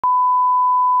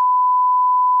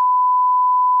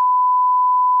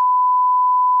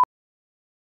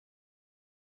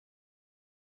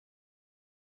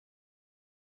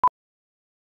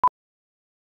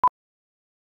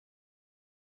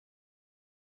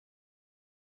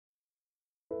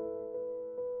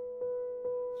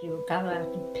You will go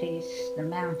out in peace, the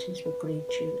mountains will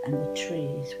greet you, and the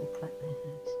trees will clap their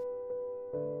hands.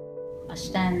 I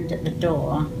stand at the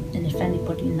door, and if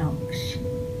anybody knocks,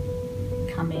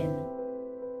 come in.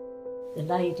 The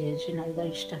ladies, they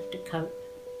used to have to cope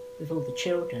with all the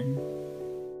children.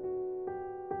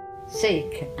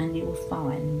 Seek and you will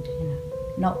find,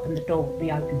 knock and the door will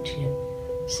be open to you.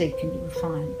 Seek and you will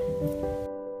find.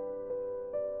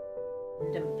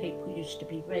 And people used to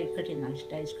be very good in those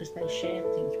days because they shared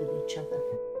things with each other.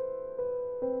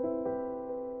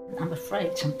 I'm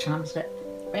afraid sometimes that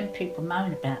when people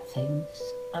moan about things,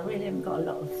 I really haven't got a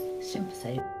lot of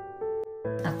sympathy.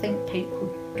 I think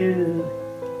people do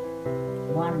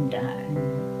wonder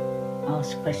and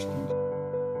ask questions.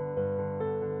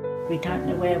 We don't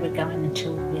know where we're going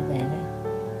until we're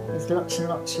there. There's lots and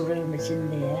lots of rumours in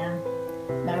there.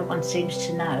 No one seems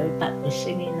to know, but we're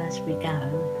singing as we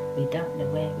go. We don't know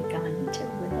where we're going until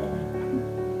we're there.